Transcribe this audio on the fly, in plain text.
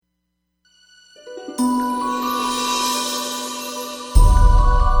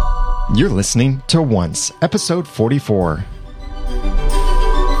You're listening to Once, episode 44.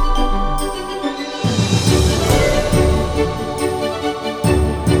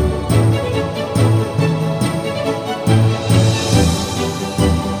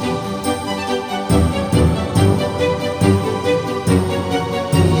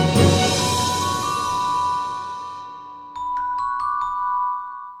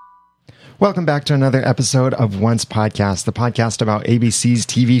 Welcome back to another episode of Once Podcast, the podcast about ABC's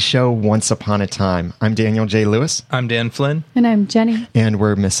TV show Once Upon a Time. I'm Daniel J. Lewis. I'm Dan Flynn. And I'm Jenny. And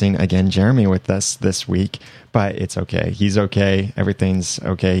we're missing, again, Jeremy with us this week, but it's okay. He's okay. Everything's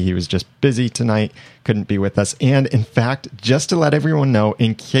okay. He was just busy tonight, couldn't be with us. And in fact, just to let everyone know,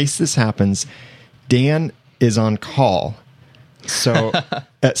 in case this happens, Dan is on call. So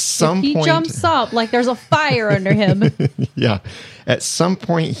at some point... He jumps up like there's a fire under him. Yeah. At some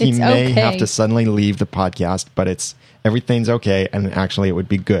point, he may have to suddenly leave the podcast, but everything's okay. And actually, it would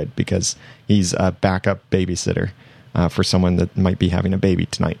be good because he's a backup babysitter for someone that might be having a baby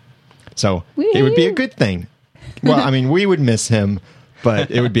tonight. So It would be a good thing. Well, I mean, we would miss him, but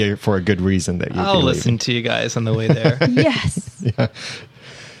it would be for a good reason that you'd I'll listen to you guys on the way there. Yes. Yeah.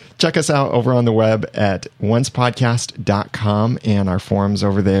 Check us out over on the web at oncepodcast.com and our forums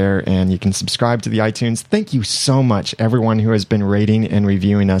over there, and you can subscribe to the iTunes. Thank you so much, everyone who has been rating and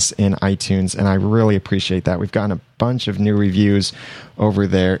reviewing us in iTunes, and I really appreciate that. We've gotten a bunch of new reviews over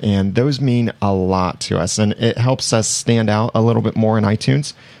there, and those mean a lot to us, and it helps us stand out a little bit more in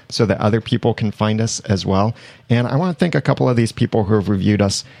iTunes so that other people can find us as well. And I want to thank a couple of these people who have reviewed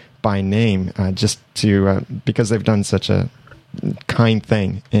us by name, because they've done such a kind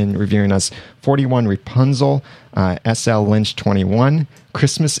thing in reviewing us. 41 Rapunzel, SL Lynch 21,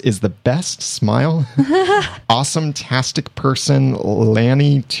 Christmas is the best, Smile, Awesome Tastic Person,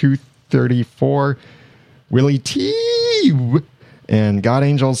 Lanny 234, Willie T, and God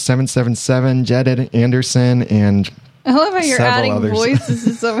Angels 777, Jed Anderson, and I love how you're adding others. voices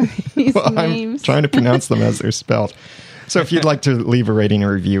to some of these names. I'm trying to pronounce them as they're spelled. So if you'd like to leave a rating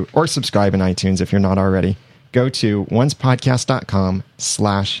or review or subscribe in iTunes if you're not already, go to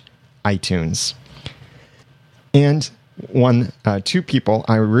oncepodcast.com/iTunes. And two people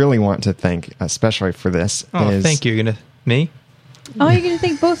I really want to thank, especially for this. Thank you. You're going to... Me? Oh, you're going to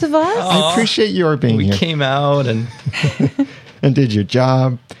thank both of us? I appreciate your being here. We came out and... and did your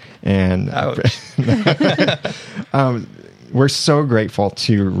job. And we're so grateful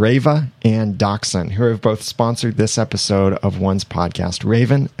to Rava and Dachshund, who have both sponsored this episode of Once Podcast.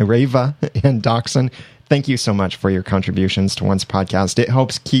 Rava and Dachshund, thank you so much for your contributions to Once Podcast. It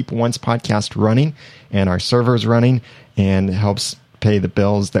helps keep Once Podcast running and our servers running, and helps pay the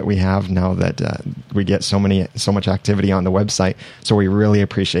bills that we have now that we get so much activity on the website. So we really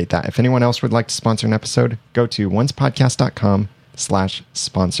appreciate that. If anyone else would like to sponsor an episode, go to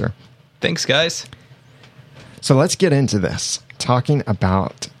oncepodcast.com/sponsor. Thanks, guys. So let's get into this, talking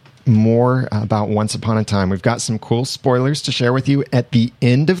about more about Once Upon a Time. We've got some cool spoilers to share with you at the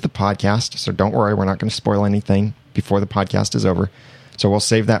end of the podcast, so don't worry, we're not going to spoil anything before the podcast is over. So we'll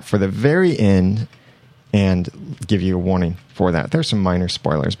save that for the very end and give you a warning for that. There's some minor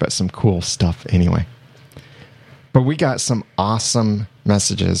spoilers, but some cool stuff anyway. But we got some awesome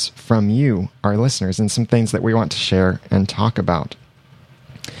messages from you, our listeners, and some things that we want to share and talk about.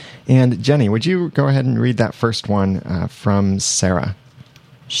 And Jenny, would you go ahead and read that first one from Sarah?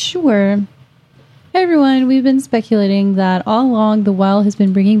 Sure. Hey everyone, we've been speculating that all along the well has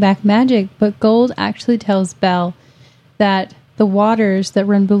been bringing back magic, but Gold actually tells Belle that the waters that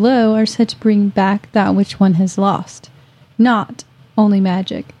run below are said to bring back that which one has lost. Not only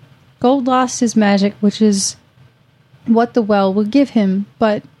magic. Gold lost his magic, which is what the well will give him,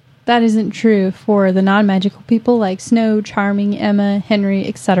 but that isn't true for the non-magical people like Snow, Charming, Emma, Henry,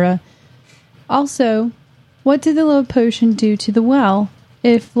 etc. Also, what did the love potion do to the well?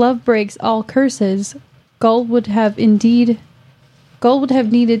 If love breaks all curses, Gold would have needed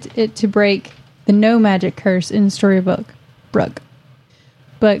it to break the no magic curse in Storybook Brook.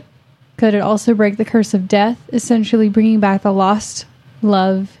 But could it also break the curse of death, essentially bringing back the lost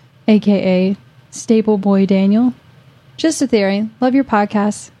love, aka Stable Boy Daniel? Just a theory. Love your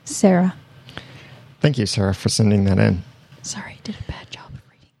podcast, Sarah. Thank you, Sarah, for sending that in. Sorry, did a bad job of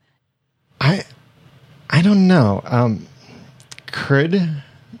reading that. I don't know. Could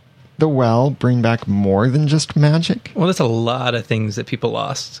the well bring back more than just magic? Well, there's a lot of things that people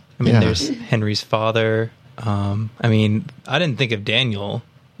lost. I mean, There's Henry's father. I didn't think of Daniel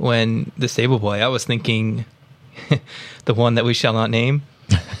when the stable boy. I was thinking the one that we shall not name.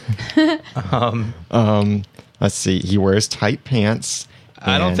 Let's see. He wears tight pants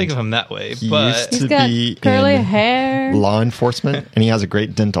I don't And think of him that way, he but used He's to got be curly in hair. law enforcement, and he has a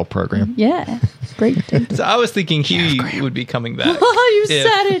great dental program. Yeah. Great. so I was thinking he would be coming back. Oh, you if-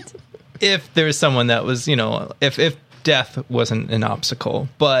 said it. If there was someone that was, if death wasn't an obstacle,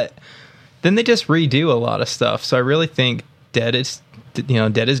 but then they just redo a lot of stuff. So I really think dead is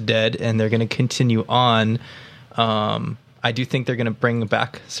dead, and they're going to continue on. I do think they're going to bring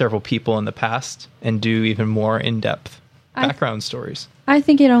back several people in the past and do even more in-depth background stories. I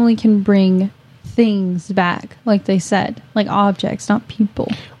think it only can bring things back, like they said, like objects, not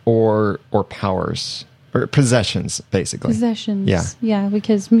people. Or powers. Or possessions, basically. Possessions. Yeah. Yeah,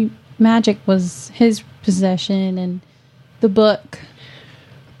 because magic was his possession, and the book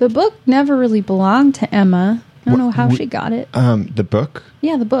never really belonged to Emma. I don't know how she got it. The book?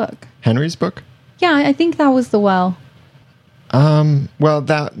 Yeah, the book. Henry's book? Yeah, I think that was the well. Well,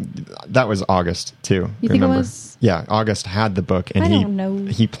 that was August too. You think it remember? was? Yeah, August had the book, and I don't know.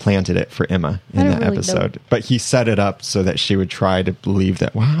 he planted it for Emma in I that don't really episode. know. But he set it up so that she would try to believe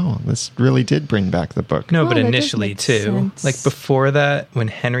that, wow, this really did bring back the book. No, Oh, but that does initially make too. sense. Like before that, when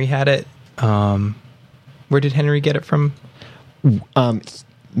Henry had it, where did Henry get it from?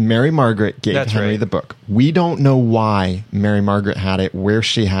 Mary Margaret gave That's Henry right. the book. We don't know why Mary Margaret had it, where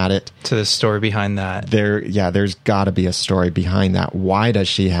she had it. To the story behind that. There's got to be a story behind that. Why does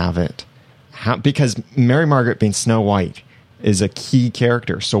she have it? Because Mary Margaret being Snow White is a key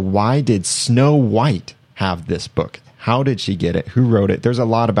character. So why did Snow White have this book? How did she get it? Who wrote it? There's a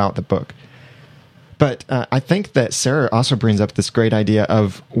lot about the book. But I think that Sarah also brings up this great idea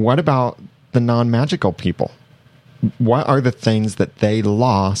of what about the non-magical people? What are the things that they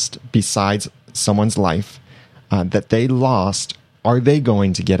lost besides someone's life that they lost? Are they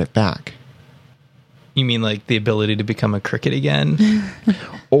going to get it back? You mean like the ability to become a cricket again?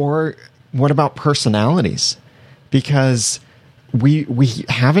 Or what about personalities? Because we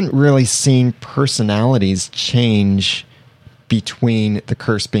haven't really seen personalities change between the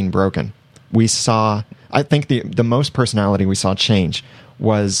curse being broken. We saw, I think the most personality we saw change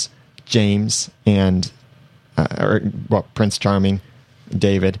was James and Prince Charming,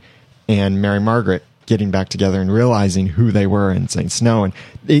 David, and Mary Margaret getting back together and realizing who they were in St. Snow. And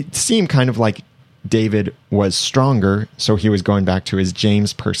it seemed kind of like David was stronger, so he was going back to his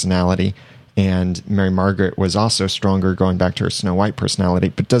James personality, and Mary Margaret was also stronger, going back to her Snow White personality.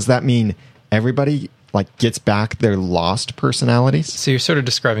 But does that mean everybody gets back their lost personalities? So you're sort of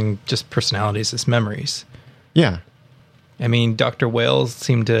describing just personalities as memories. Yeah. I mean, Dr. Wales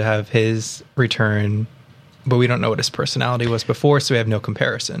seemed to have his return, but we don't know what his personality was before, so we have no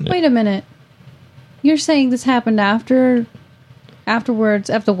comparison. Wait a minute. You're saying this happened afterwards,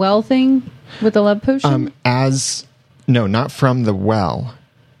 after the well thing with the love potion? No, not from the well,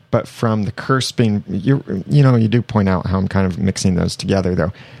 but from the curse being. You do point out how I'm kind of mixing those together,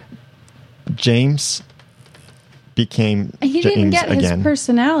 though. James became He James didn't get again. his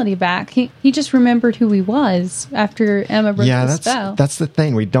personality back. He just remembered who he was after Emma broke the spell. That's the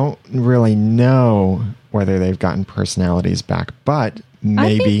thing. We don't really know whether they've gotten personalities back, but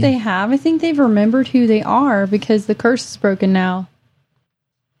maybe I think they have. I think they've remembered who they are because the curse is broken now.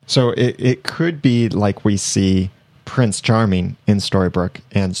 So it could be like we see Prince Charming in Storybrooke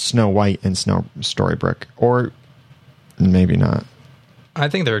and Snow White in Storybrooke, or maybe not. I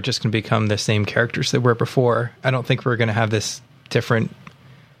think they're just going to become the same characters they were before. I don't think we're going to have this different,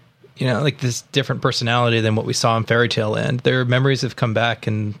 this different personality than what we saw in Fairy Tale Land. Their memories have come back,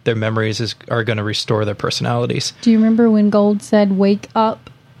 and their memories are going to restore their personalities. Do you remember when Gold said, "Wake up"?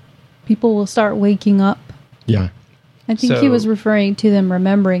 People will start waking up. Yeah. I think he was referring to them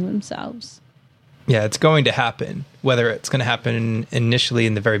remembering themselves. Yeah, it's going to happen. Whether it's going to happen initially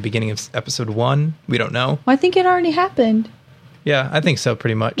in the very beginning of episode 1, we don't know. Well, I think it already happened. Yeah, I think so,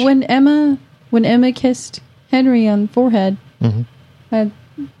 pretty much. When Emma kissed Henry on the forehead,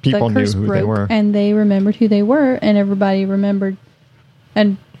 People the knew curse who broke, they were. and they remembered who they were, and everybody remembered.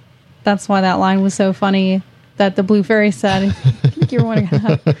 And that's why that line was so funny that the blue fairy said, "I think you're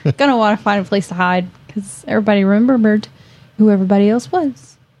gonna want to find a place to hide because everybody remembered who everybody else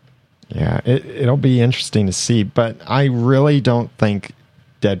was." Yeah, it'll be interesting to see, but I really don't think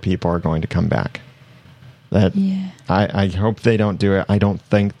dead people are going to come back. I hope they don't do it. I don't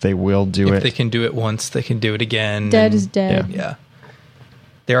think they will do it. If they can do it once, they can do it again. Dead is dead. Yeah.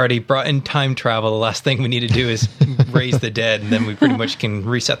 They already brought in time travel. The last thing we need to do is raise the dead, and then we pretty much can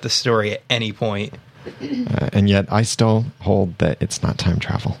reset the story at any point. And yet I still hold that it's not time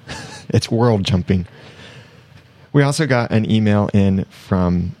travel. It's world jumping. We also got an email in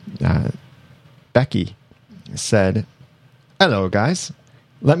from Becky. Said, "Hello, guys.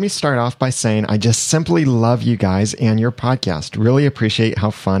 Let me start off by saying I just simply love you guys and your podcast. Really appreciate how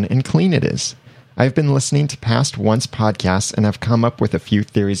fun and clean it is. I've been listening to past Once podcasts and have come up with a few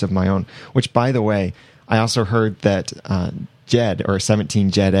theories of my own, which, by the way, I also heard that Jed, or 17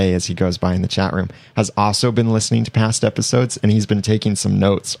 Jed A, as he goes by in the chat room, has also been listening to past episodes, and he's been taking some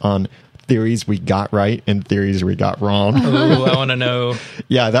notes on theories we got right and theories we got wrong. Oh, I want to know.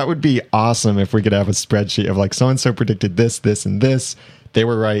 Yeah, that would be awesome if we could have a spreadsheet of like, so-and-so predicted this, this, and this. They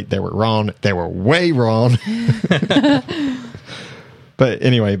were right. They were wrong. They were way wrong. But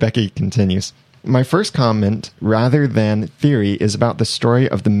anyway, Becky continues. My first comment, rather than theory, is about the story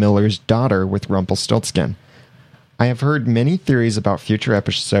of the miller's daughter with Rumpelstiltskin. I have heard many theories about future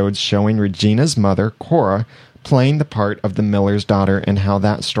episodes showing Regina's mother, Cora, playing the part of the miller's daughter and how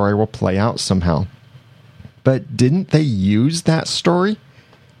that story will play out somehow. But didn't they use that story?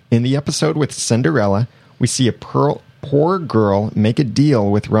 In the episode with Cinderella, we see a poor girl make a deal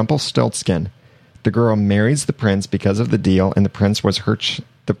with Rumpelstiltskin. The girl marries the prince because of the deal, and the prince was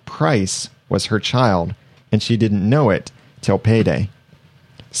the price was her child, and she didn't know it till payday.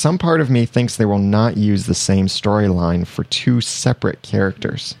 Some part of me thinks they will not use the same storyline for two separate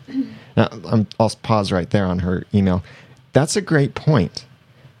characters. Now, I'll pause right there on her email. That's a great point,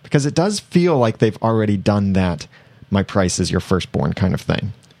 because it does feel like they've already done that my price is your firstborn kind of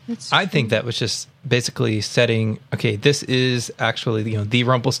thing. I think that was just basically setting, okay, this is actually, the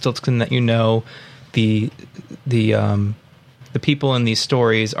Rumpelstiltskin that the people in these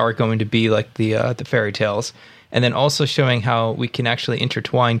stories are going to be like the fairy tales. And then also showing how we can actually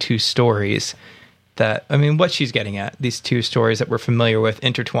intertwine two stories what she's getting at, these two stories that we're familiar with,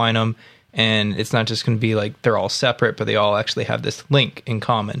 intertwine them. And it's not just going to be like they're all separate, but they all actually have this link in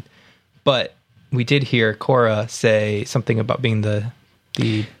common. But we did hear Cora say something about being the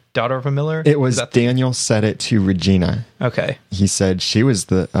daughter of a miller. It was Daniel said it to Regina. Okay. He said she was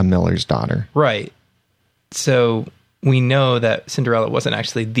a miller's daughter. Right. So we know that Cinderella wasn't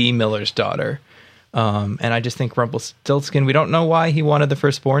actually the miller's daughter. And I just think Rumpelstiltskin, we don't know why he wanted the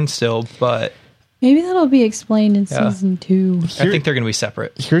firstborn still, but maybe that'll be explained in season 2. I think they're going to be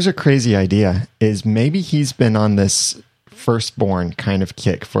separate. Here's a crazy idea, is maybe he's been on this firstborn kind of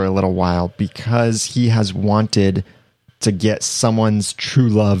kick for a little while because he has wanted to get someone's true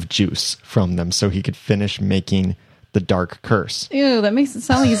love juice from them so he could finish making the dark curse. Ew, that makes it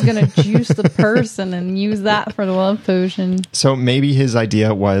sound like he's going to juice the person and use that for the love potion. So maybe his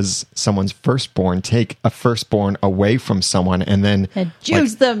idea was someone's firstborn, take a firstborn away from someone and then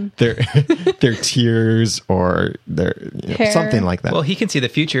juice them. Their tears or their something like that. Well, he can see the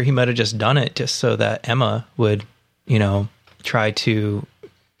future. He might have just done it just so that Emma would, try to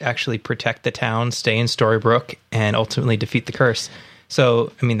actually protect the town, stay in Storybrooke, and ultimately defeat the curse.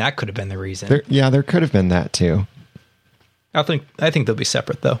 So, that could have been the reason. There could have been that too. I think they'll be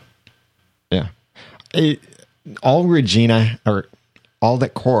separate, though. Yeah. All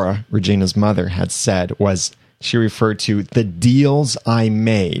that Cora, Regina's mother, had said was she referred to the deals I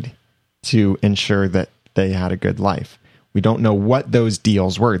made to ensure that they had a good life. We don't know what those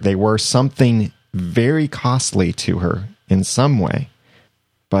deals were. They were something very costly to her in some way,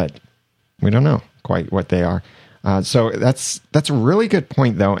 but we don't know quite what they are. So that's a really good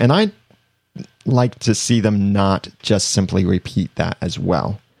point, though. And I'd like to see them not just simply repeat that as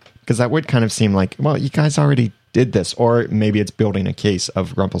well, because that would kind of seem like, well, you guys already did this, or maybe it's building a case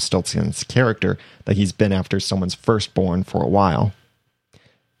of Rumpelstiltskin's character that he's been after someone's firstborn for a while.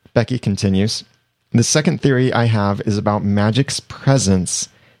 Becky continues. The second theory I have is about magic's presence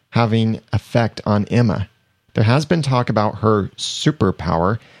having effect on Emma. There has been talk about her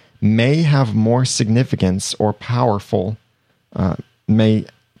superpower may have more significance or may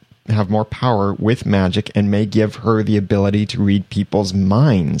have more power with magic and may give her the ability to read people's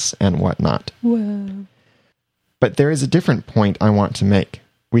minds and whatnot. Whoa. But there is a different point I want to make.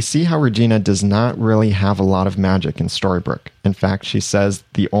 We see how Regina does not really have a lot of magic in Storybrooke. In fact, she says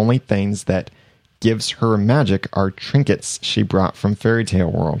the only things that gives her magic are trinkets she brought from Fairy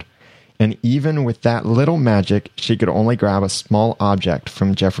Tale World. And even with that little magic, she could only grab a small object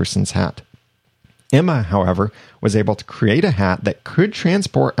from Jefferson's hat. Emma, however, was able to create a hat that could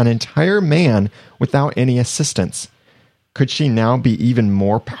transport an entire man without any assistance. Could she now be even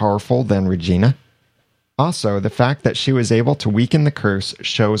more powerful than Regina? Also, the fact that she was able to weaken the curse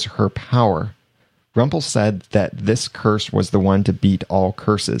shows her power. Rumpel said that this curse was the one to beat all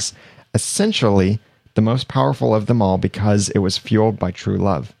curses, essentially the most powerful of them all because it was fueled by true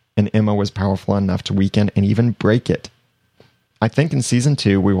love, and Emma was powerful enough to weaken and even break it. I think in Season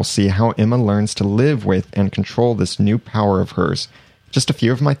 2 we will see how Emma learns to live with and control this new power of hers. Just a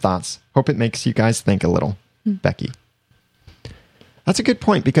few of my thoughts. Hope it makes you guys think a little. Becky. That's a good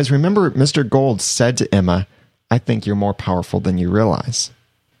point, because remember, Mr. Gold said to Emma, I think you're more powerful than you realize.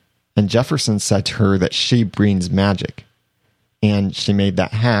 And Jefferson said to her that she brings magic. And she made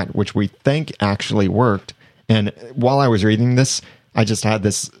that hat, which we think actually worked. And while I was reading this, I just had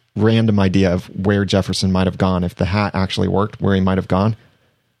this random idea of where Jefferson might have gone. If the hat actually worked, where he might have gone.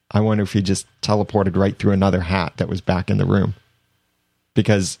 I wonder if he just teleported right through another hat that was back in the room.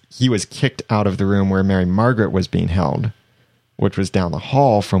 Because he was kicked out of the room where Mary Margaret was being held, which was down the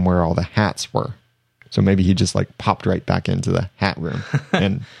hall from where all the hats were. So maybe he just like popped right back into the hat room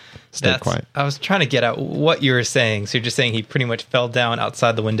and stayed quiet. I was trying to get at what you were saying. So you're just saying he pretty much fell down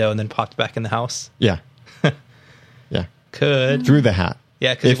outside the window and then popped back in the house? Yeah. Yeah. Could. Through the hat.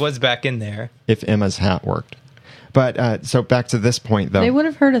 Yeah, because he was back in there. If Emma's hat worked. But so back to this point, though. They would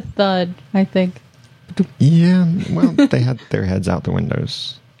have heard a thud, I think. Yeah, well, they had their heads out the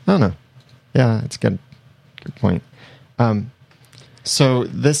windows. I don't know. Yeah, it's good. Good point. So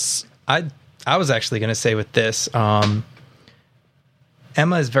this... I was actually going to say with this, Emma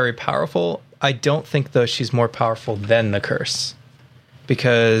is very powerful. I don't think, though, she's more powerful than the curse.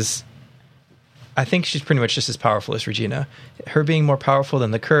 Because I think she's pretty much just as powerful as Regina. Her being more powerful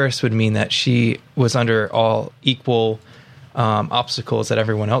than the curse would mean that she was under all equal obstacles that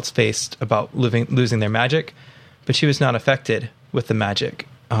everyone else faced about losing their magic. But she was not affected with the magic.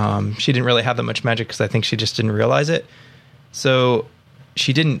 She didn't really have that much magic because I think she just didn't realize it. So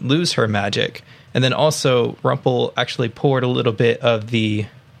she didn't lose her magic. And then also Rumple actually poured a little bit of the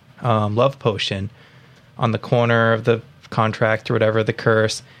love potion on the corner of the contract or whatever, the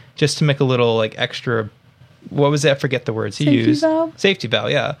curse, just to make a little like extra, what was it? I forget the words he used. Safety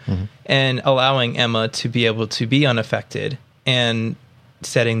valve, yeah. Mm-hmm. And allowing Emma to be able to be unaffected and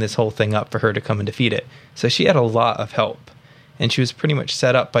setting this whole thing up for her to come and defeat it. So she had a lot of help. And she was pretty much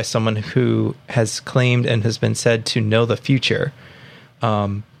set up by someone who has claimed and has been said to know the future.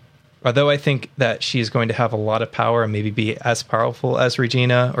 Although I think that she is going to have a lot of power and maybe be as powerful as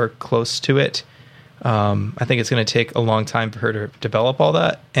Regina or close to it, I think it's going to take a long time for her to develop all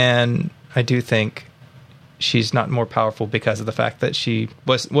that. And I do think she's not more powerful because of the fact that she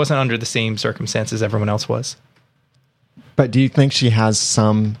wasn't under the same circumstances everyone else was. But do you think she has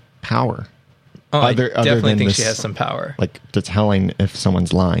some power? I definitely think she has some power. Like to telling if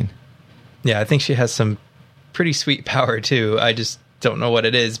someone's lying. Yeah, I think she has some pretty sweet power too. I just don't know what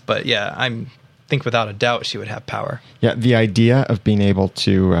it is, but yeah, I think without a doubt she would have power. Yeah, the idea of being able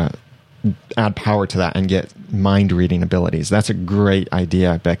to add power to that and get mind reading abilities, that's a great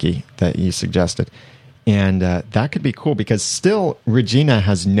idea, Becky, that you suggested. And that could be cool because still Regina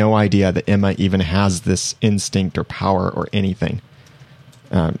has no idea that Emma even has this instinct or power or anything.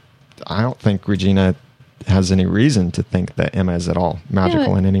 I don't think Regina has any reason to think that Emma is at all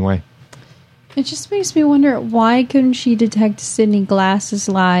magical in any way. It just makes me wonder, why couldn't she detect Sidney Glass's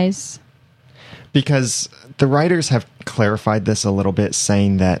lies? Because the writers have clarified this a little bit,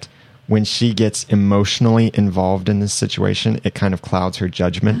 saying that when she gets emotionally involved in this situation, it kind of clouds her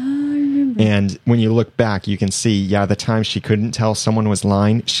judgment. I remember. And when you look back, you can see, the time she couldn't tell someone was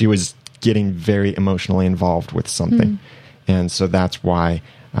lying, she was getting very emotionally involved with something. And so that's why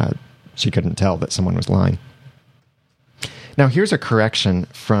she couldn't tell that someone was lying. Now, here's a correction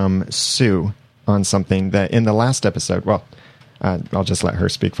from Sue on something that in the last episode, I'll just let her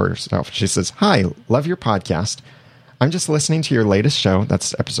speak for herself. She says, "Hi, love your podcast. I'm just listening to your latest show,"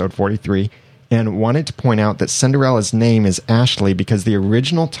 that's episode 43, "and wanted to point out that Cinderella's name is Ashley because the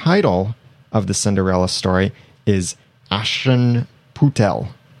original title of the Cinderella story is Aschenputtel."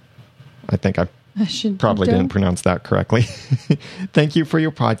 I think I probably didn't pronounce that correctly. "Thank you for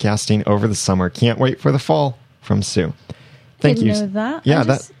your podcasting over the summer. Can't wait for the fall." From Sue. Thank you. Know that. Yeah, I thought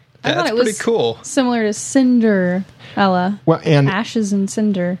that's it was pretty cool. Similar to Cinderella. Well, and ashes and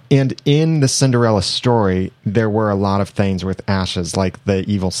cinder. And in the Cinderella story, there were a lot of things with ashes, like the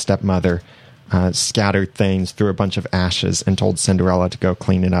evil stepmother scattered things through a bunch of ashes and told Cinderella to go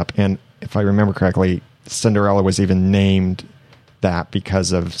clean it up. And if I remember correctly, Cinderella was even named that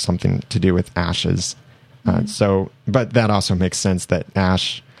because of something to do with ashes. But that also makes sense that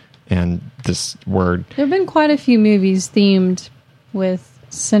ash and this word. There have been quite a few movies themed with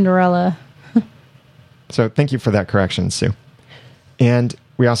Cinderella. So thank you for that correction, Sue. And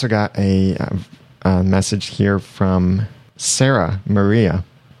we also got a message here from Sarah Maria.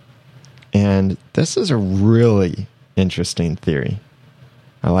 And this is a really interesting theory.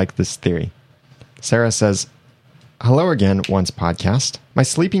 I like this theory. Sarah says, "Hello again, Once Podcast. My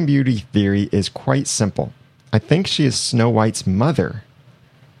Sleeping Beauty theory is quite simple. I think she is Snow White's mother.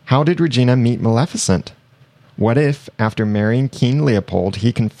 How did Regina meet Maleficent? What if, after marrying King Leopold,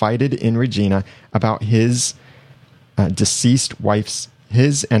 he confided in Regina about his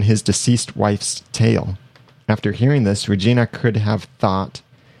his and his deceased wife's tale. After hearing this, Regina could have thought,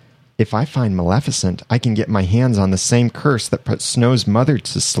 if I find Maleficent, I can get my hands on the same curse that put Snow's mother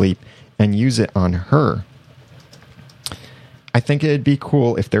to sleep and use it on her. I think it'd be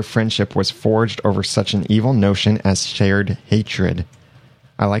cool if their friendship was forged over such an evil notion as shared hatred.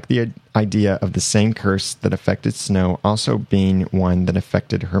 I like the idea of the same curse that affected Snow also being one that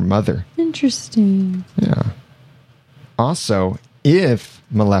affected her mother. Interesting. Yeah. Also, if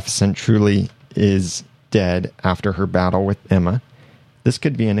Maleficent truly is dead after her battle with Emma, this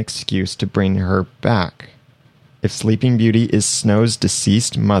could be an excuse to bring her back. If Sleeping Beauty is Snow's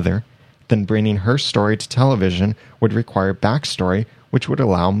deceased mother, then bringing her story to television would require backstory, which would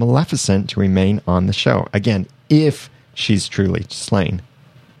allow Maleficent to remain on the show. Again, if she's truly slain.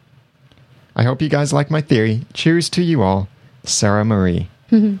 I hope you guys like my theory. Cheers to you all. Sarah Marie.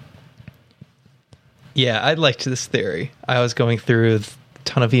 Yeah, I liked this theory. I was going through a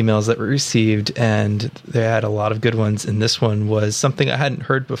ton of emails that were received, and they had a lot of good ones, and this one was something I hadn't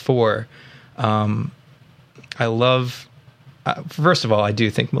heard before. I love... first of all, I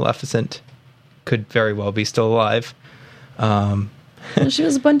do think Maleficent could very well be still alive. Well, she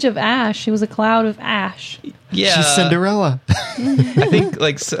was a bunch of ash. She was a cloud of ash. Yeah, She's Cinderella. I think it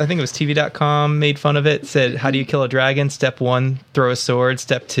was TV.com made fun of it. Said, "How do you kill a dragon? Step 1, throw a sword.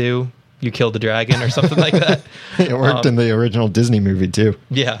 Step 2, you kill the dragon," or something like that. It worked in the original Disney movie too.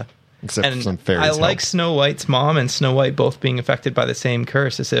 Yeah, Except for some fairies. I help. like Snow White's mom and Snow White both being affected by the same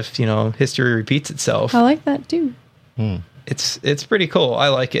curse, as if history repeats itself. I like that too. It's pretty cool. I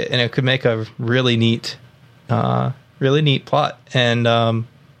like it, and it could make a really neat plot. And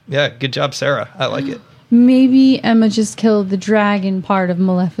yeah, good job, Sarah. I like it. Maybe Emma just killed the dragon part of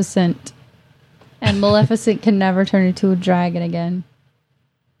Maleficent, and Maleficent can never turn into a dragon again.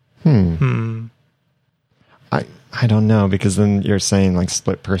 I don't know, because then you're saying like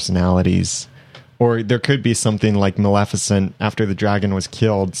split personalities. Or there could be something like Maleficent after the dragon was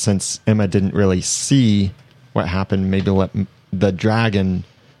killed, since Emma didn't really see what happened. Maybe the dragon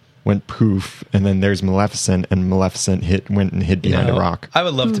went poof, and then there's Maleficent, and Maleficent went and hid behind a rock. I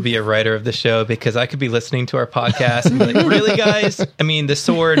would love to be a writer of the show, because I could be listening to our podcast and be like, really, guys? I mean, the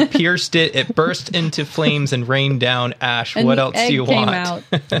sword pierced it, it burst into flames and rained down ash. And what the else egg do you came want? out.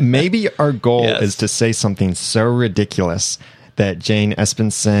 Maybe our goal Yes. is to say something so ridiculous that Jane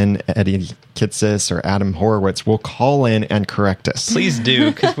Espenson, Eddie Kitsis, or Adam Horowitz will call in and correct us. Please do,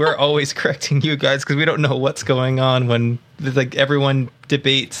 because we're always correcting you guys, because we don't know what's going on when everyone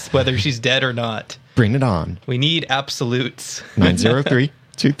debates whether she's dead or not. Bring it on. We need absolutes.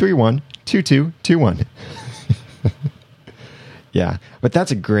 903-231-2221. Yeah, but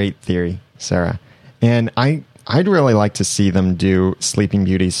that's a great theory, Sarah. And I'd really like to see them do Sleeping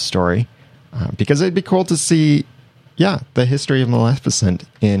Beauty's story, because it'd be cool to see, the history of Maleficent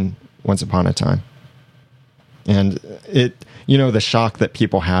in Once Upon a Time. And the shock that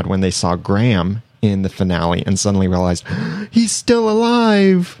people had when they saw Graham in the finale and suddenly realized he's still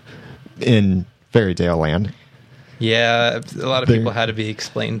alive in Fairy Tale Land. Yeah, a lot of people had to be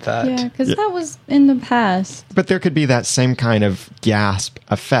explained that. Yeah, because that was in the past. But there could be that same kind of gasp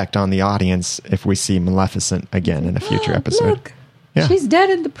effect on the audience if we see Maleficent again in a future episode. Look, Yeah. she's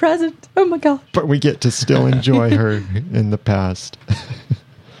dead in the present. Oh my gosh. But we get to still enjoy her in the past.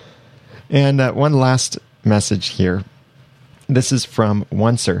 And one last message here. This is from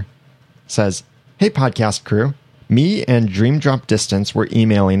Oncer. Says, "Hey, podcast crew. Me and Dream Drop Distance were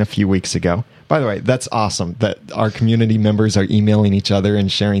emailing a few weeks ago." By the way, that's awesome that our community members are emailing each other and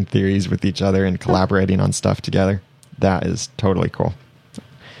sharing theories with each other and collaborating on stuff together. That is totally cool.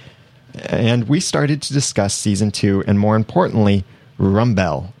 And we started to discuss season 2 and, more importantly,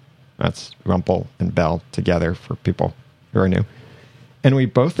 Rumbelle. That's Rumple and Belle together for people who are new. And we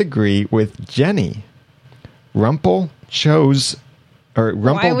both agree with Jenny. Why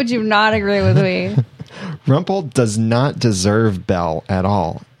would you not agree with me? Rumple does not deserve Belle at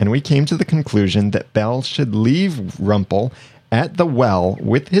all, and we came to the conclusion that Belle should leave Rumple at the well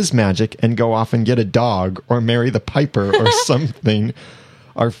with his magic and go off and get a dog or marry the Piper or something.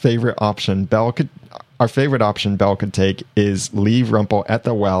 Our favorite option Belle could take is leave Rumple at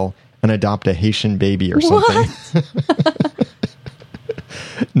the well and adopt a Haitian baby or something.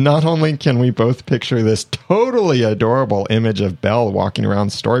 Not only can we both picture this totally adorable image of Belle walking around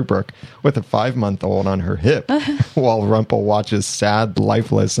Storybrooke with a 5-month-old on her hip while Rumple watches sad,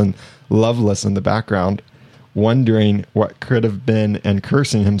 lifeless, and loveless in the background, wondering what could have been and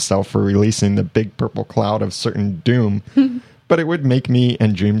cursing himself for releasing the big purple cloud of certain doom. But it would make me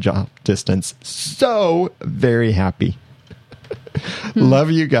and Dream Drop Distance so very happy.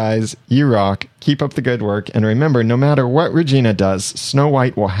 Love you guys. You rock. Keep up the good work. And remember, no matter what Regina does, Snow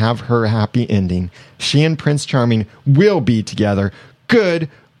White will have her happy ending. She and Prince Charming will be together. Good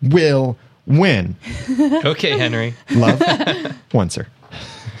will win. Okay, Henry. Love, Oncer.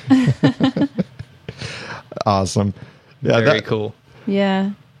 Awesome. Yeah, Very cool.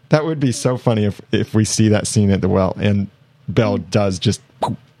 Yeah. That would be so funny if we see that scene at the well and Belle does just...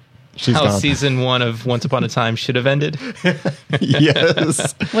 She's How gone. season 1 of Once Upon a Time should have ended.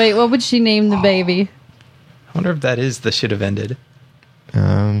 Yes. Wait, what would she name the baby? I wonder if that is the should have ended.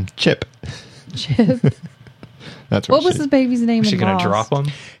 Chip. Chip. That's What was the baby's name? Is she in going to Lost? drop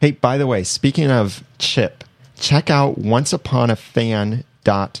him? Hey, by the way, speaking of Chip, check out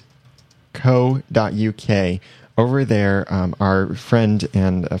onceuponafan.co.uk. Over there, our friend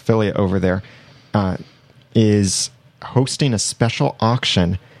and affiliate over there is hosting a special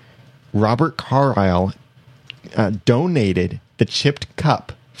auction. Robert Carlyle donated the chipped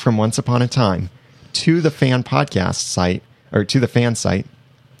cup from Once Upon a Time to the fan podcast site, or to the fan site,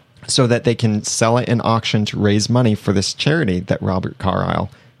 so that they can sell it in auction to raise money for this charity that Robert Carlyle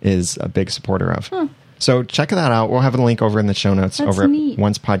is a big supporter of. So check that out. We'll have a link over in the show notes That's over neat. at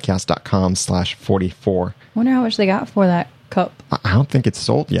oncepodcast.com/44. Wonder how much they got for that cup. I don't think it's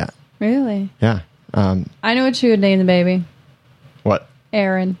sold yet. Really? Yeah. I know what she would name the baby. What?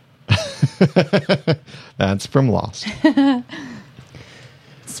 Aaron. That's from Lost.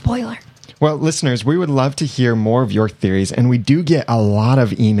 Spoiler. Well, listeners, we would love to hear more of your theories, and we do get a lot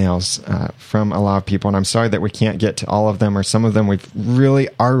of emails from a lot of people, and I'm sorry that we can't get to all of them, or some of them we've really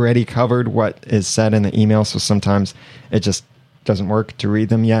already covered what is said in the email, so sometimes it just doesn't work to read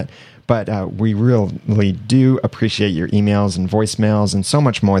them yet. But we really do appreciate your emails and voicemails and so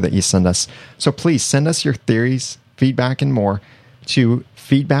much more that you send us. So please send us your theories, feedback, and more to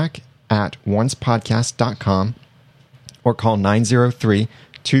feedback@oncepodcast.com or call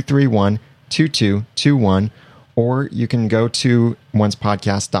 903-231-2221, or you can go to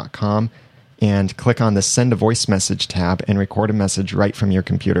oncepodcast.com and click on the Send a Voice Message tab and record a message right from your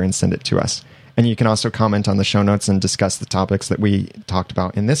computer and send it to us. And you can also comment on the show notes and discuss the topics that we talked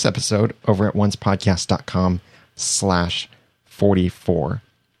about in this episode over at oncepodcast.com/44.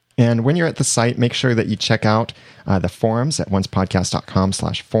 And when you're at the site, make sure that you check out the forums at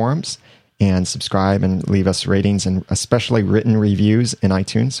oncepodcast.com/forums and subscribe and leave us ratings and especially written reviews in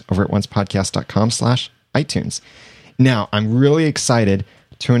iTunes over at oncepodcast.com/iTunes. Now, I'm really excited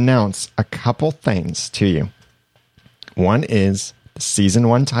to announce a couple things to you. One is the season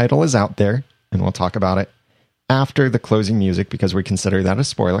 1 title is out there, and we'll talk about it after the closing music because we consider that a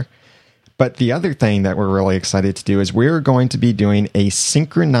spoiler. But the other thing that we're really excited to do is we're going to be doing a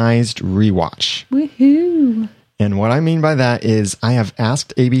synchronized rewatch. Woohoo. And what I mean by that is I have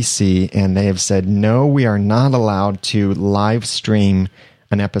asked ABC, and they have said, no, we are not allowed to live stream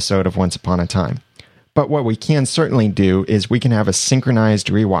an episode of Once Upon a Time. But what we can certainly do is we can have a synchronized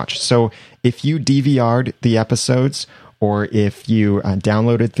rewatch. So if you DVR'd the episodes, or if you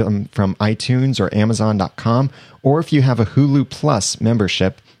downloaded them from iTunes or Amazon.com, or if you have a Hulu Plus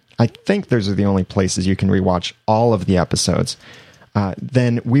membership, I think those are the only places you can rewatch all of the episodes.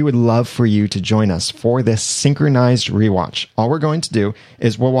 Then we would love for you to join us for this synchronized rewatch. All we're going to do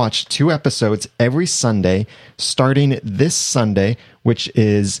is we'll watch 2 episodes every Sunday, starting this Sunday, which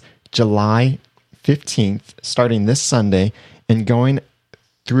is July 15th, starting this Sunday, and going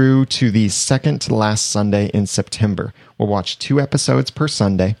through to the second to last Sunday in September. We'll watch 2 episodes per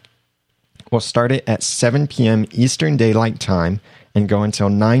Sunday. We'll start it at 7 p.m. Eastern Daylight Time and go until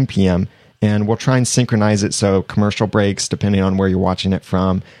 9 p.m., and we'll try and synchronize it so commercial breaks, depending on where you're watching it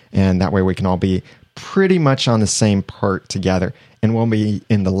from, and that way we can all be pretty much on the same part together. And we'll be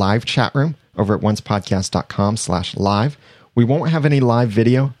in the live chat room over at oncepodcast.com/live. We won't have any live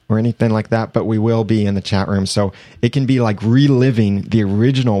video or anything like that, but we will be in the chat room, so it can be like reliving the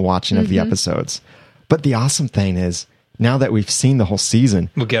original watching of the episodes. But the awesome thing is, now that we've seen the whole season,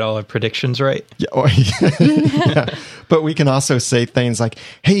 We'll get all our predictions right. yeah. But we can also say things like,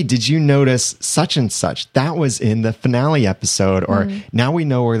 hey, did you notice such and such? That was in the finale episode, or now we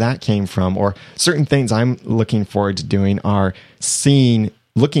know where that came from. Or certain things I'm looking forward to doing are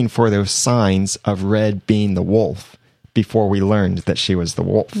looking for those signs of Red being the wolf before we learned that she was the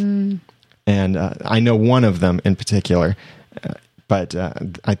wolf. And I know one of them in particular, but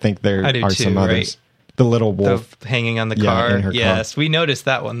I think there I do are too, some others. right? The little wolf. Hanging on the Yeah, car. in her car. Yes, we noticed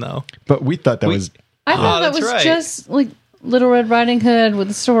that one, though. But we thought that was... I thought that that's was right. just like Little Red Riding Hood with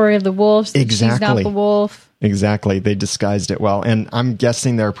the story of the wolves. That she's not Exactly. the wolf. Exactly. They disguised it well. And I'm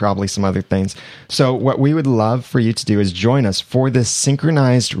guessing there are probably some other things. So what we would love for you to do is join us for this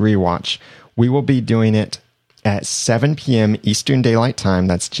synchronized rewatch. We will be doing it at 7 p.m. Eastern Daylight Time.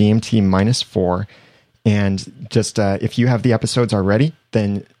 That's GMT -4. And just if you have the episodes already,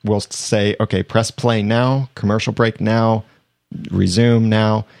 then we'll say, okay, press play now, commercial break now, resume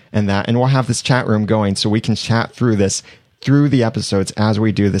now, and that. And we'll have this chat room going so we can chat through the episodes as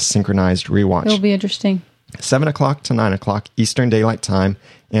we do this synchronized rewatch. It'll be interesting. 7 o'clock to 9 o'clock Eastern Daylight Time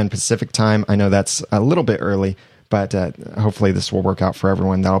and Pacific Time. I know that's a little bit early, but hopefully this will work out for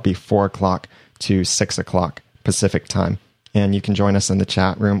everyone. That'll be 4 o'clock to 6 o'clock Pacific Time. And you can join us in the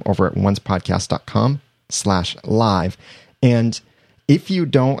chat room over at oncepodcast.com/live. And if you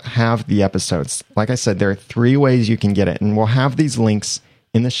don't have the episodes, like I said, there are 3 ways you can get it. And we'll have these links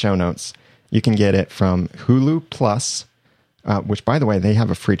in the show notes. You can get it from Hulu Plus, which, by the way, they have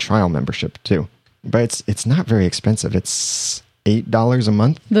a free trial membership too. But it's not very expensive. It's $8 a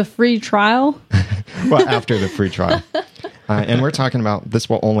month. The free trial? Well, after the free trial. And we're talking about this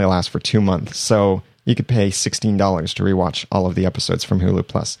will only last for 2 months. So you could pay $16 to rewatch all of the episodes from Hulu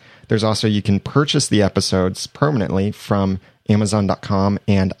Plus. There's also, you can purchase the episodes permanently from Amazon.com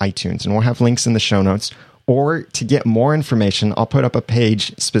and iTunes. And we'll have links in the show notes. Or to get more information, I'll put up a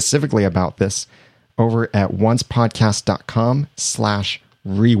page specifically about this over at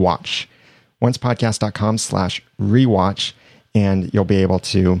oncepodcast.com/rewatch. oncepodcast.com/rewatch, and you'll be able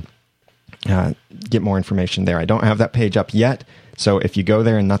to get more information there. I don't have that page up yet, so if you go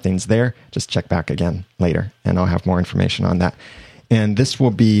there and nothing's there, just check back again later, and I'll have more information on that. And this will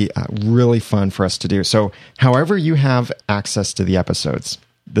be really fun for us to do. So however you have access to the episodes,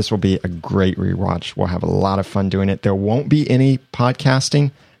 this will be a great rewatch. We'll have a lot of fun doing it. There won't be any podcasting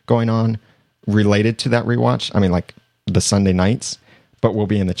going on related to that rewatch. I mean, like the Sunday nights, but we'll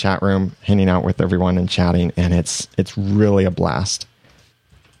be in the chat room hanging out with everyone and chatting, and it's really a blast,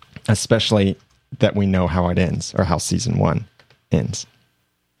 especially that we know how it ends, or how season 1 ends.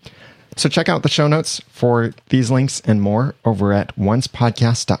 So check out the show notes for these links and more over at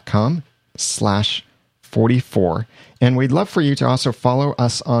oncepodcast.com/44. And we'd love for you to also follow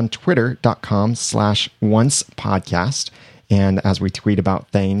us on twitter.com/oncepodcast. And as we tweet about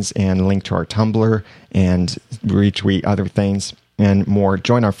things and link to our Tumblr and retweet other things and more,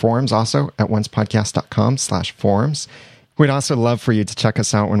 join our forums also at oncepodcast.com/forums. We'd also love for you to check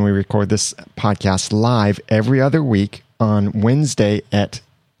us out when we record this podcast live every other week on Wednesday at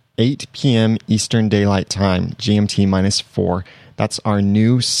 8 p.m. Eastern Daylight Time, GMT -4. That's our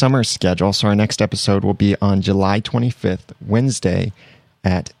new summer schedule. So our next episode will be on July 25th, Wednesday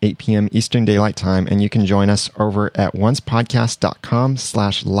at 8 p.m. Eastern Daylight Time. And you can join us over at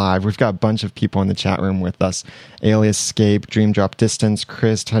oncepodcast.com/live. We've got a bunch of people in the chat room with us. Alias Scape, Dream Drop Distance,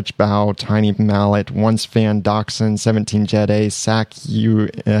 Chris Touchbow, Tiny Mallet, Once Fan, Dachshund, 17 Jet A, Sac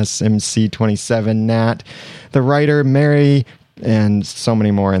USMC27, Nat, the writer, Mary, and so many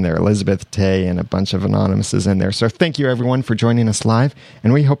more in there. Elizabeth Tay and a bunch of anonymouses in there. So thank you, everyone, for joining us live.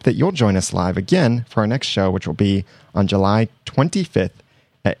 And we hope that you'll join us live again for our next show, which will be on July 25th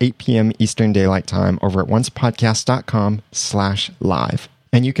at 8 p.m. Eastern Daylight Time over at oncepodcast.com/live.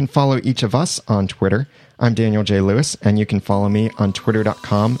 And you can follow each of us on Twitter. I'm Daniel J. Lewis, and you can follow me on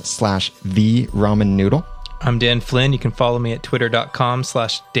twitter.com/theramennoodle. I'm Dan Flynn. You can follow me at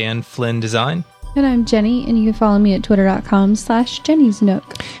twitter.com/DanFlynnDesign. And I'm Jenny, and you can follow me at twitter.com/Jenny'sNook.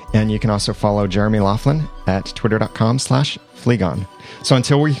 And you can also follow Jeremy Laughlin at twitter.com/Fleegon. So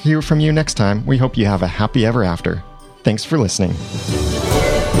until we hear from you next time, we hope you have a happy ever after. Thanks for listening.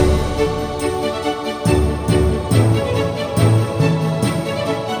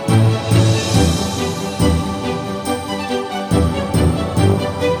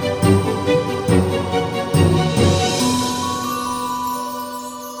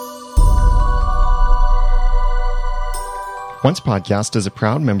 Once Podcast is a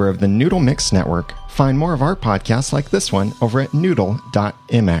proud member of the Noodle Mix Network. Find more of our podcasts like this one over at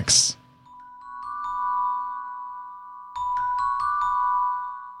noodle.mx.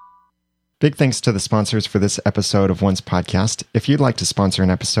 Big thanks to the sponsors for this episode of Once Podcast. If you'd like to sponsor an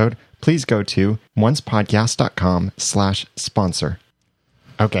episode, please go to oncepodcast.com/sponsor.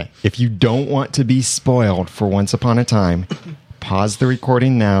 Okay, if you don't want to be spoiled for Once Upon a Time, pause the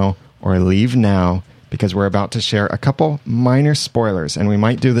recording now or leave now, because we're about to share a couple minor spoilers, and we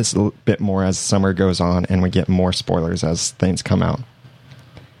might do this a bit more as summer goes on and we get more spoilers as things come out.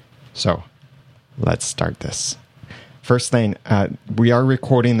 So, let's start this. First thing, we are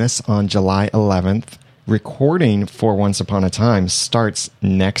recording this on July 11th. Recording for Once Upon a Time starts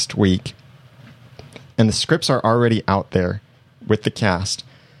next week, and the scripts are already out there with the cast.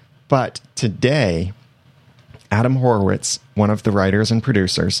 But today, Adam Horowitz, one of the writers and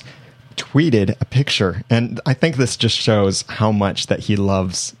producers, tweeted a picture, and I think this just shows how much that he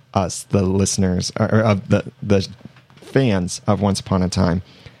loves us, the listeners, or of the fans of Once Upon a Time,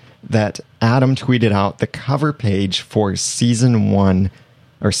 that Adam tweeted out the cover page for season 1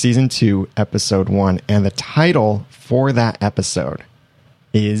 or season 2, episode 1, and the title for that episode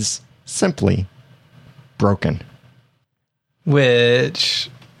is simply Broken. Which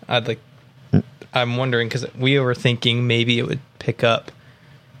I'm wondering, because we were thinking maybe it would pick up,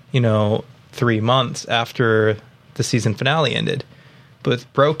 3 months after the season finale ended. But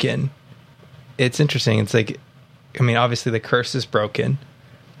with Broken, it's interesting. It's like, obviously the curse is broken.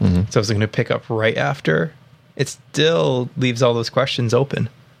 Mm-hmm. So it's going to pick up right after. It still leaves all those questions open.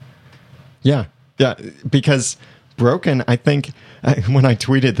 Yeah, because Broken, I think, when I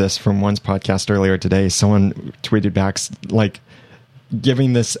tweeted this from One's podcast earlier today, someone tweeted back,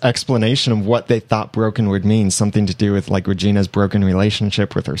 giving this explanation of what they thought broken would mean, something to do with Regina's broken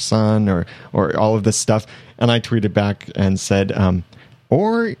relationship with her son or all of this stuff. And I tweeted back and said,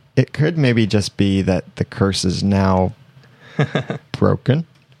 or it could maybe just be that the curse is now broken.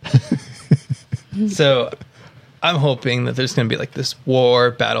 So I'm hoping that there's going to be this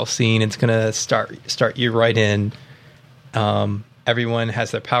war battle scene. It's going to start you right in. Everyone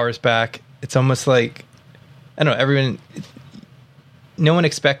has their powers back. It's almost like, I don't know, no one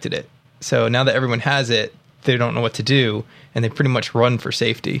expected it. So now that everyone has it, they don't know what to do, and they pretty much run for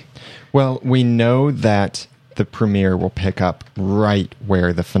safety. Well, we know that the premiere will pick up right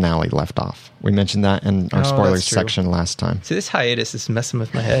where the finale left off. We mentioned that in our spoilers section last time. See, this hiatus is messing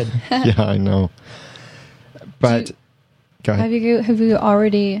with my head. Yeah, I know. But go ahead. Have you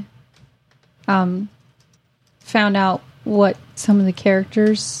already found out what some of the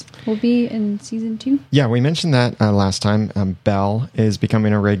characters will be in season 2? Yeah, we mentioned that last time. Belle is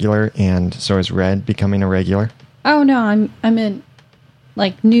becoming a regular, and so is Red becoming a regular. Oh no, I meant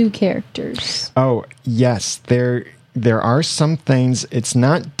new characters. Oh yes, there are some things. It's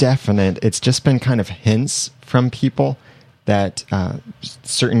not definite. It's just been kind of hints from people that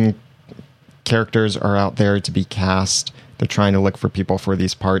certain characters are out there to be cast. They're trying to look for people for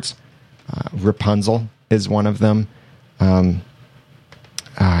these parts. Rapunzel is one of them.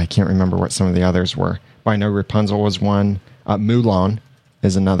 I can't remember what some of the others were, but I know Rapunzel was one. Mulan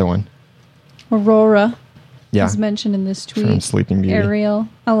is another one. Aurora Yeah. is mentioned in this tweet. From Sleeping Beauty. Ariel,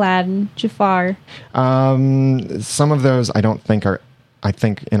 Aladdin, Jafar. Some of those I don't think are. I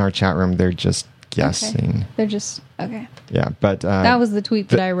think in our chat room they're just guessing. Okay. They're just okay. Yeah, but that was the tweet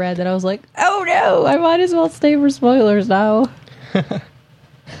that I read that I was like, oh no, I might as well stay for spoilers now.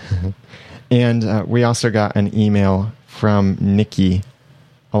 And we also got an email from Nikki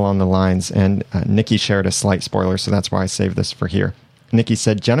along the lines, and Nikki shared a slight spoiler, so that's why I saved this for here. Nikki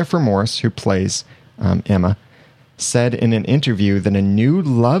said, Jennifer Morris, who plays Emma, said in an interview that a new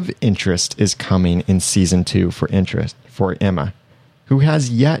love interest is coming in season 2 for Emma, who has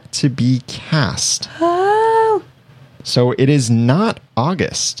yet to be cast. Oh. So it is not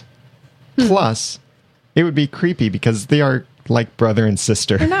August. Plus, it would be creepy because they are like brother and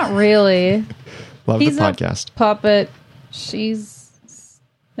sister. They're not really. Love He's the podcast. A puppet. She's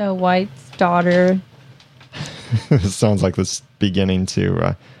Snow White's daughter. This sounds like this beginning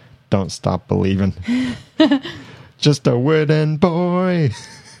to Don't Stop Believing. Just a wooden boy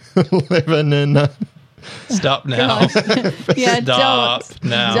living in a... Stop now. Yeah, Stop don't.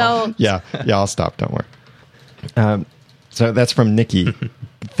 now. Don't. Yeah, I'll stop. Don't worry. So that's from Nikki.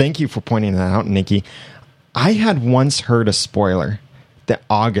 Thank you for pointing that out, Nikki. I had once heard a spoiler that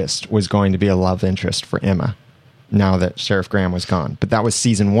August was going to be a love interest for Emma now that Sheriff Graham was gone. But that was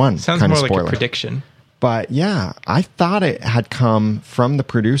season 1 Sounds kind more of spoiler. like a prediction. But yeah, I thought it had come from the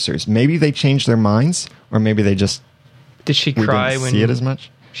producers. Maybe they changed their minds, or maybe they just... Did she cry when see it as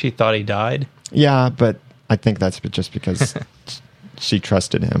much? She thought he died? Yeah, but I think that's just because she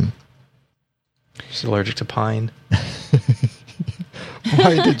trusted him. She's allergic to pine.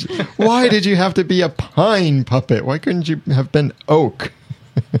 Why did you have to be a pine puppet? Why couldn't you have been oak?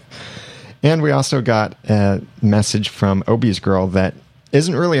 And we also got a message from Obi's Girl that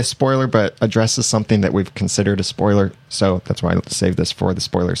isn't really a spoiler, but addresses something that we've considered a spoiler. So that's why I saved this for the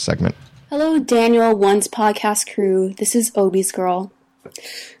spoilers segment. Hello, Daniel One's podcast crew. This is Obi's Girl.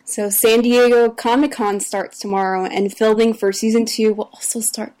 So San Diego Comic-Con starts tomorrow, and filming for season 2 will also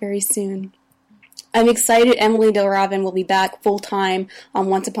start very soon. I'm excited Emily DeRavin will be back full-time on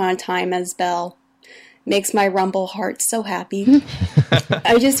Once Upon a Time as Belle. Makes my rumble heart so happy.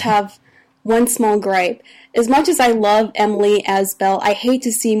 I just have one small gripe. As much as I love Emily as Belle, I hate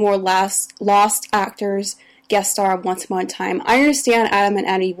to see more Lost actors guest star on Once Upon a Time. I understand Adam and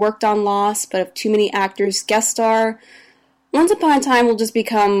Addie worked on Lost, but if too many actors guest star, Once Upon a Time will just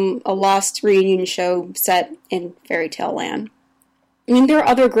become a Lost reunion show set in fairy tale land. I mean, there are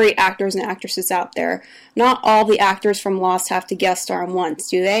other great actors and actresses out there. Not all the actors from Lost have to guest star on Once,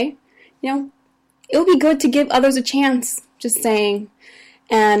 do they? You know, it would be good to give others a chance, just saying.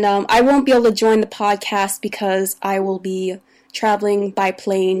 And I won't be able to join the podcast because I will be traveling by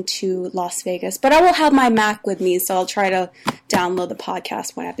plane to Las Vegas. But I will have my Mac with me, so I'll try to download the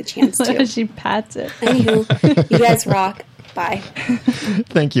podcast when I have the chance to. She pats it. Anywho, you guys rock. Bye.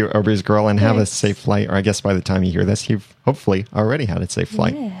 Thank you, Obi's Girl, and have a safe flight. Or I guess by the time you hear this, you've hopefully already had a safe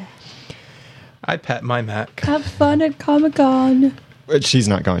flight. Yeah. I pat my Mac. Have fun at Comic-Con. But she's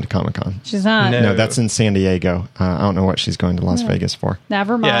not going to Comic-Con. She's not. No. No, that's in San Diego. I don't know what she's going to Las Vegas for.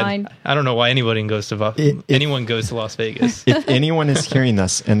 Never mind. Yeah, I don't know why anyone goes to anyone goes to Las Vegas. If anyone is hearing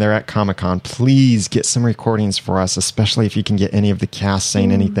this and they're at Comic-Con, please get some recordings for us, especially if you can get any of the cast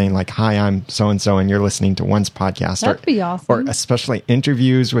saying anything like, "Hi, I'm so-and-so, and you're listening to Once Podcast." That'd be awesome. Or especially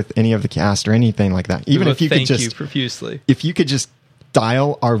interviews with any of the cast or anything like that. Even if you could thank just... you profusely. If you could just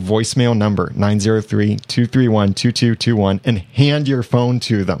dial our voicemail number, 903-231-2221, and hand your phone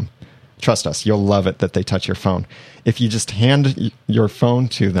to them. Trust us, you'll love it that they touch your phone. If you just hand your phone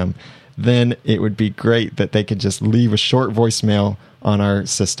to them, then it would be great that they could just leave a short voicemail on our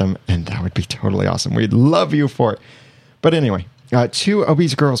system, and that would be totally awesome. We'd love you for it. But anyway, to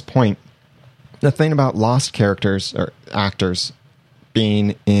Obi's Girl's point, the thing about Lost characters or actors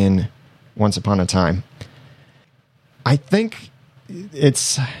being in Once Upon a Time, I think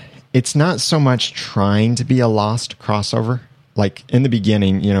it's not so much trying to be a Lost crossover. Like in the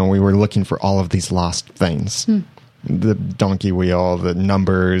beginning, you know, we were looking for all of these Lost things. The donkey wheel, the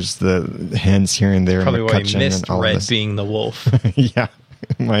numbers, the hens here and there. Probably why you missed and all Red this. being the wolf. Yeah,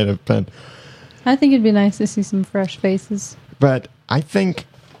 it might have been. I think it'd be nice to see some fresh faces. But I think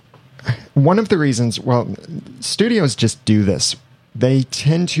one of the reasons, well, studios just do this. They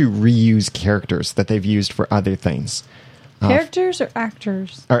tend to reuse characters that they've used for other things. Characters or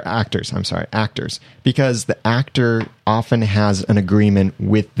actors? Or actors, I'm sorry, actors. Because the actor often has an agreement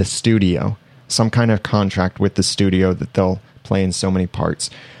with the studio, some kind of contract with the studio that they'll play in so many parts.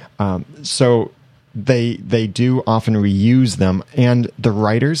 So they do often reuse them. And the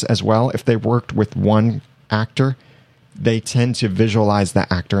writers as well, if they worked with one actor, they tend to visualize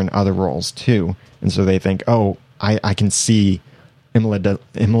that actor in other roles too. And so they think, oh, I can see Emily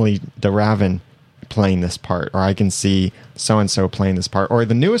DeRavin playing this part, or I can see so-and-so playing this part. Or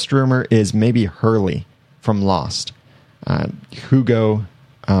the newest rumor is maybe Hurley from Lost. Hugo,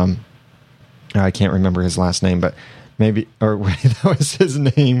 I can't remember his last name, but maybe, or that was his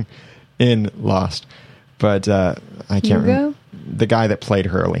name in Lost. But I can't remember. The guy that played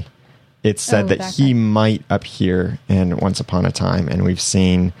Hurley. It's said that he might appear in Once Upon a Time, and we've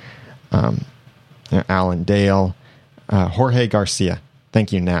seen Alan Dale, Jorge Garcia.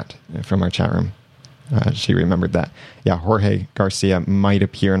 Thank you, Nat, from our chat room. She remembered that. Yeah, Jorge Garcia might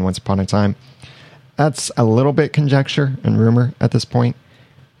appear in Once Upon a Time. That's a little bit conjecture and rumor at this point.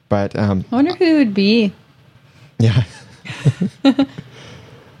 But I wonder who it would be. Yeah. I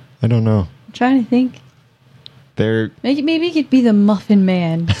don't know. I'm trying to think. Maybe he could be the Muffin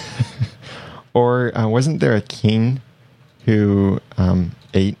Man. Or wasn't there a king who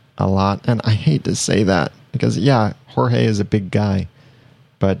ate a lot? And I hate to say that because, yeah, Jorge is a big guy.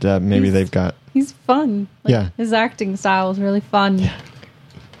 But maybe they've got... He's fun. Yeah. His acting style is really fun. Yeah.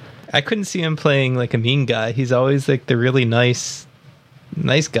 I couldn't see him playing like a mean guy. He's always like the really nice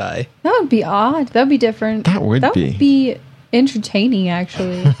guy. That would be odd. That would be different. That would be entertaining,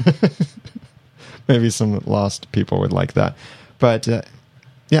 actually. Maybe some Lost people would like that. But,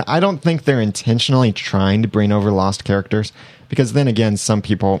 yeah, I don't think they're intentionally trying to bring over Lost characters. Because then again, some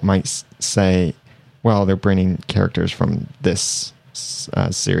people might say, well, they're bringing characters from this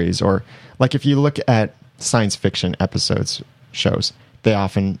series. Or, like, if you look at science fiction shows, they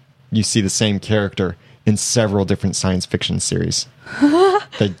often, you see the same character in several different science fiction series.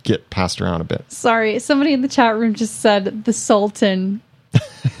 They get passed around a bit. Sorry, somebody in the chat room just said the Sultan.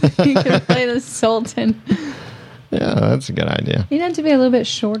 You can play the Sultan. Yeah, that's a good idea. He'd have to be a little bit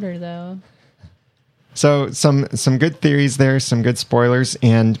shorter, though. So some good theories there, some good spoilers,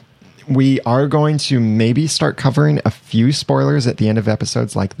 and we are going to maybe start covering a few spoilers at the end of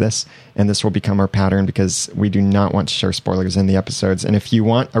episodes like this, and this will become our pattern because we do not want to share spoilers in the episodes. And if you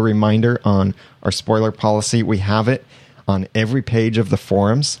want a reminder on our spoiler policy, we have it on every page of the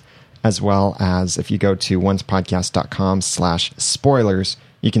forums, as well as if you go to oncepodcast.com/spoilers,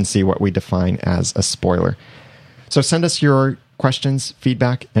 you can see what we define as a spoiler. So send us your questions,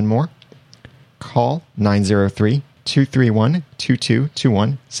 feedback, and more. Call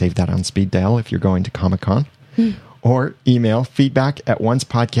 903-231-2221. Save that on speed dial if you're going to Comic-Con. Or email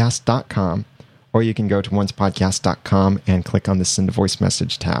feedback@oncepodcast.com. or you can go to oncepodcast.com and click on the Send a Voice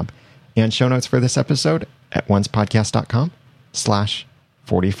Message tab. And show notes for this episode at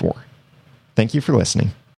oncepodcast.com/44. Thank you for listening.